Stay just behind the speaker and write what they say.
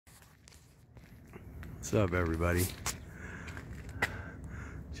What's up, everybody?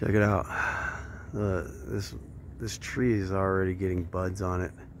 Check it out. This tree is already getting buds on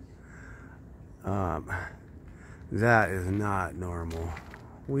it. That is not normal.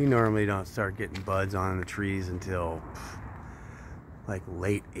 We normally don't start getting buds on the trees until like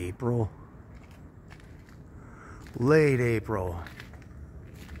late April. Late April.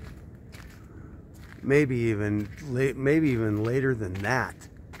 Maybe even later than that.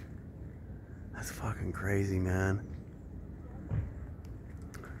 That's fucking crazy, man.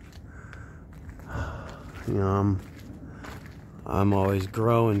 You know, I'm always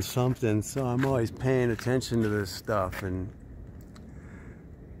growing something, so I'm always paying attention to this stuff, and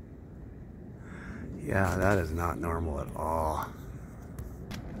yeah, that is not normal at all.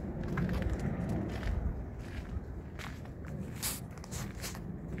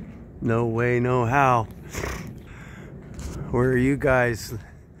 No way, no how. Where are you guys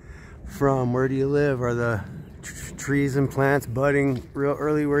from? Where do you live? Are the trees and plants budding real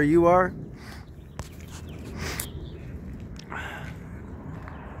early where you are?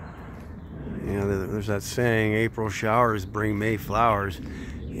 You know, there's that saying, April showers bring May flowers.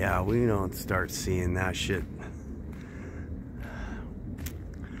 Yeah, we don't start seeing that shit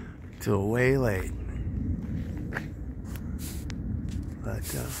till way late. But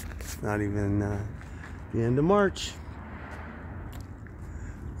it's not even the end of March.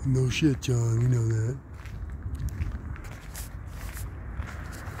 No shit, John, we know that.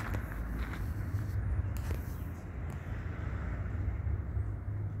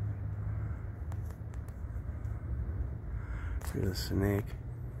 Look at the snake.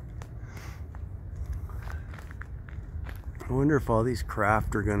 I wonder if all these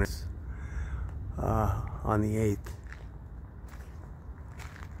craft are gonna on the 8th.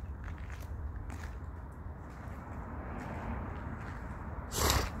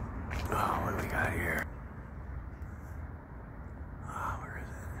 Oh, what do we got here? Oh, where is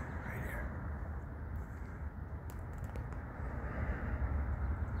it? Right here.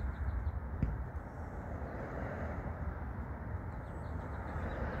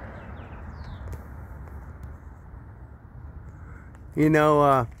 You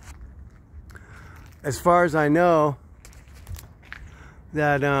know, as far as I know,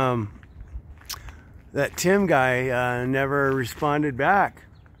 that that Tim guy never responded back.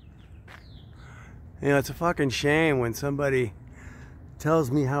 You know, it's a fucking shame when somebody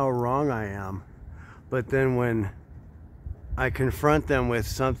tells me how wrong I am, but then when I confront them with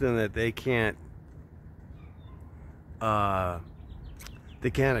something that they can't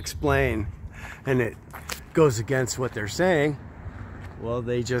explain, and it goes against what they're saying, well,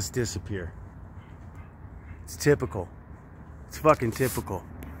 they just disappear. It's typical. It's fucking typical.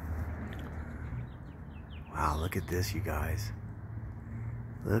 Wow, look at this, you guys.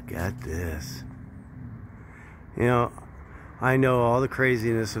 Look at this. You know, I know all the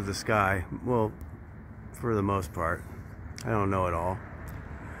craziness of the sky. Well, for the most part. I don't know it all.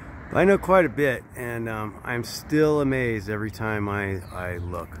 But I know quite a bit, and I'm still amazed every time I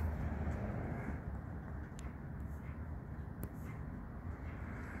look.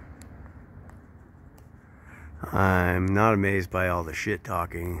 I'm not amazed by all the shit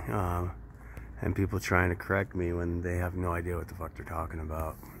talking and people trying to correct me when they have no idea what the fuck they're talking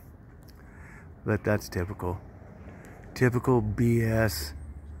about. But that's typical. Typical BS.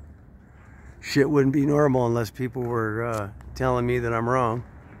 Shit wouldn't be normal unless people were telling me that I'm wrong,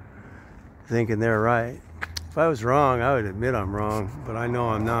 thinking they're right. If I was wrong, I would admit I'm wrong, but I know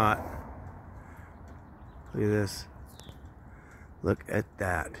I'm not. Look at this. Look at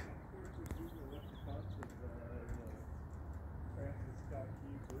that.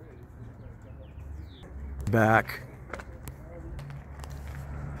 Back